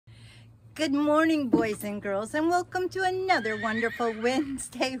Good morning, boys and girls, and welcome to another wonderful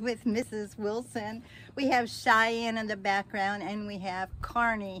Wednesday with Mrs. Wilson. We have Cheyenne in the background, and we have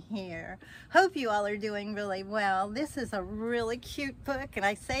Carney here. Hope you all are doing really well. This is a really cute book, and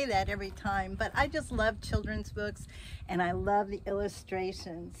I say that every time, but I just love children's books, and I love the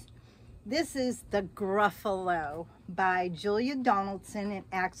illustrations. This is The Gruffalo by Julia Donaldson and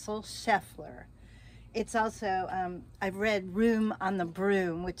Axel Scheffler. It's also, I've read Room on the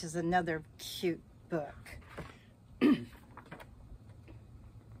Broom, which is another cute book. So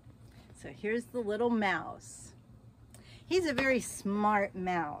here's the little mouse. He's a very smart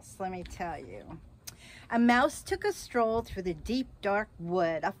mouse, let me tell you. A mouse took a stroll through the deep, dark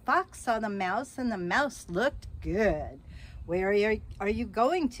wood. A fox saw the mouse, and the mouse looked good. Where are you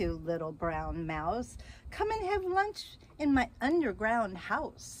going to, little brown mouse? Come and have lunch in my underground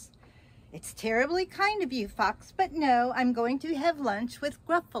house. It's terribly kind of you, Fox, but no, I'm going to have lunch with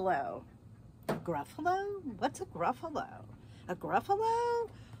Gruffalo. A Gruffalo? What's a Gruffalo? A Gruffalo?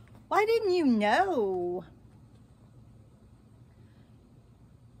 Why didn't you know?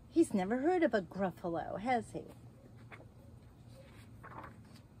 He's never heard of a Gruffalo, has he?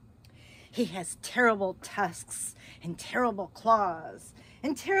 He has terrible tusks and terrible claws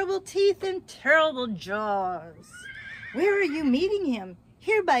and terrible teeth and terrible jaws. Where are you meeting him?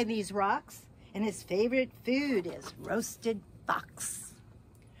 Here by these rocks, and his favorite food is roasted fox.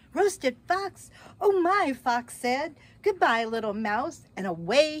 Roasted fox? Oh my, Fox said. Goodbye, little mouse, and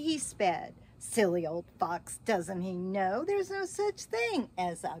away he sped. Silly old fox, doesn't he know there's no such thing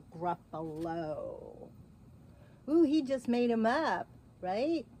as a Gruffalo? Ooh, he just made him up,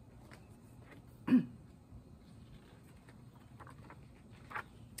 right?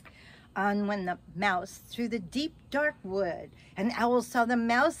 On went the mouse through the deep dark wood. An owl saw the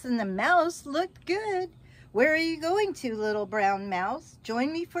mouse, and the mouse looked good. Where are you going to, little brown mouse?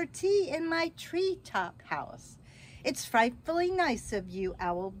 Join me for tea in my treetop house. It's frightfully nice of you,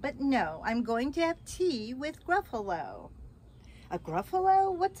 owl, but no, I'm going to have tea with Gruffalo. A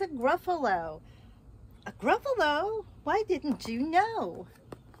Gruffalo? What's a Gruffalo? A Gruffalo? Why didn't you know?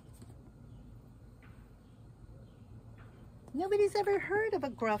 Nobody's ever heard of a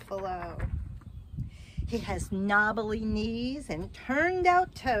Gruffalo. He has knobbly knees and turned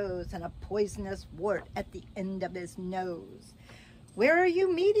out toes and a poisonous wart at the end of his nose. Where are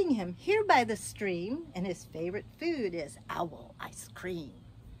you meeting him? Here by the stream, and his favorite food is owl ice cream.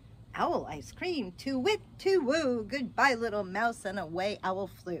 Owl ice cream, to-wit, to-woo, goodbye little mouse, and away owl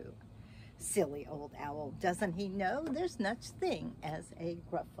flew. Silly old owl, doesn't he know there's no such thing as a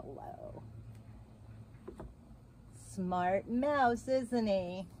Gruffalo? Smart mouse, isn't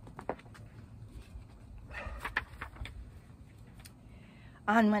he?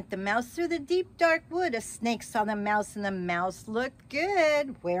 On went the mouse through the deep dark wood. A snake saw the mouse, and the mouse looked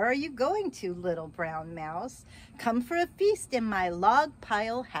good. Where are you going to, little brown mouse? Come for a feast in my log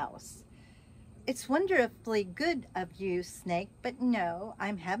pile house. It's wonderfully good of you, snake, but no,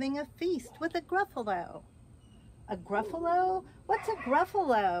 I'm having a feast with a Gruffalo. A Gruffalo? What's a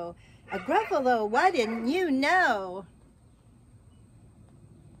Gruffalo? A Gruffalo, why didn't you know?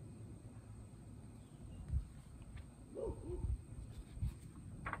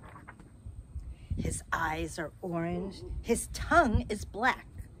 His eyes are orange, his tongue is black.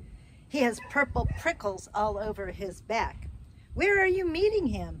 He has purple prickles all over his back. Where are you meeting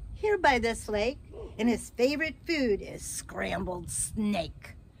him? Here by this lake, and his favorite food is scrambled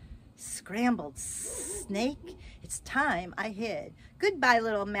snake. Scrambled snake? It's time I hid. Goodbye,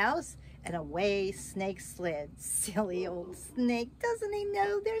 little mouse, and away snake slid. Silly old snake, doesn't he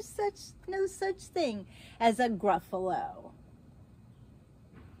know there's no such thing as a Gruffalo?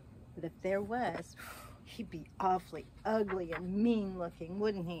 But if there was, he'd be awfully ugly and mean looking,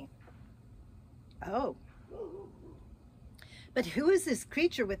 wouldn't he? Oh. But who is this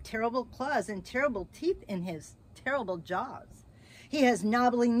creature with terrible claws and terrible teeth in his terrible jaws? He has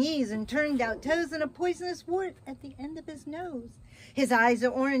knobbly knees and turned out toes and a poisonous wart at the end of his nose. His eyes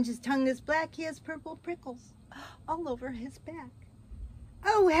are orange, his tongue is black, he has purple prickles all over his back.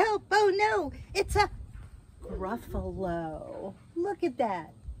 Oh, help, oh no, it's a Gruffalo. Look at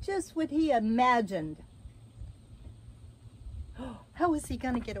that, just what he imagined. How is he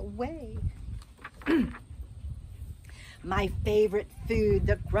gonna get away? My favorite food,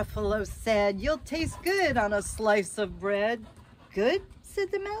 the Gruffalo said. You'll taste good on a slice of bread. Good,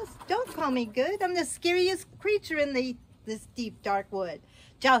 said the mouse. Don't call me good. I'm the scariest creature in this deep dark wood.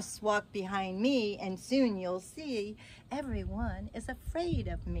 Just walk behind me and soon you'll see everyone is afraid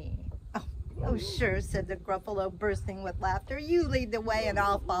of me. Oh, sure, said the Gruffalo, bursting with laughter. You lead the way and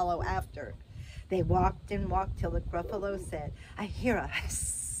I'll follow after. They walked and walked till the Gruffalo said, I hear a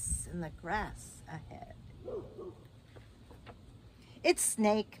hiss in the grass ahead. It's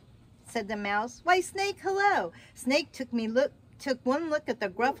Snake, said the mouse. Why, Snake, hello. Snake took one look at the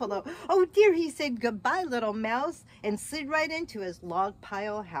Gruffalo. Oh dear, he said, goodbye, little mouse, and slid right into his log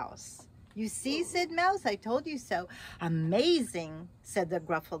pile house. You see, said Mouse, I told you so. Amazing, said the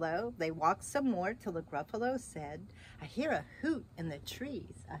Gruffalo. They walked some more till the Gruffalo said, I hear a hoot in the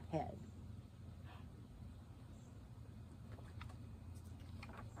trees ahead.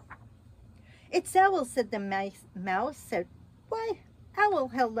 It's Owl, said the mouse. Said, why, Owl,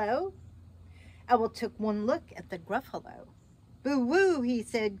 hello. Owl took one look at the Gruffalo. Boo-woo, he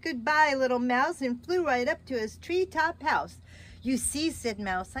said, goodbye, little mouse, and flew right up to his treetop house. You see, said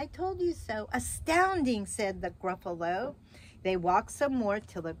Mouse, I told you so. Astounding, said the Gruffalo. They walked some more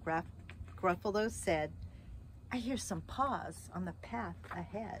till the Gruffalo said, I hear some paws on the path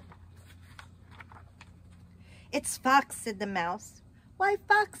ahead. It's Fox, said the Mouse. Why,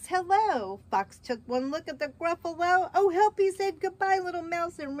 Fox, hello. Fox took one look at the Gruffalo. Oh, help, he said, goodbye, little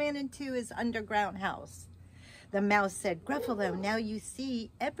mouse, and ran into his underground house. The mouse said, Gruffalo, now you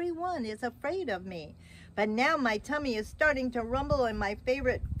see, everyone is afraid of me. But now my tummy is starting to rumble, and my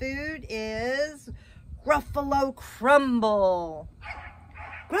favorite food is Gruffalo Crumble.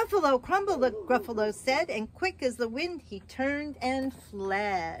 Gruffalo Crumble, the Gruffalo said, and quick as the wind he turned and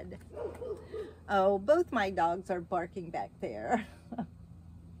fled. Oh, both my dogs are barking back there.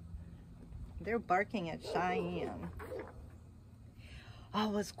 They're barking at Cheyenne.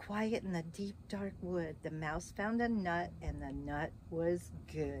 All was quiet in the deep, dark wood. The mouse found a nut, and the nut was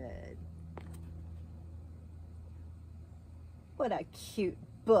good. What a cute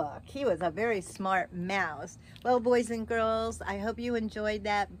book. He was a very smart mouse. Well, boys and girls, I hope you enjoyed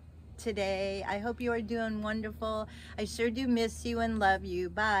that today. I hope you are doing wonderful. I sure do miss you and love you.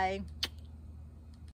 Bye.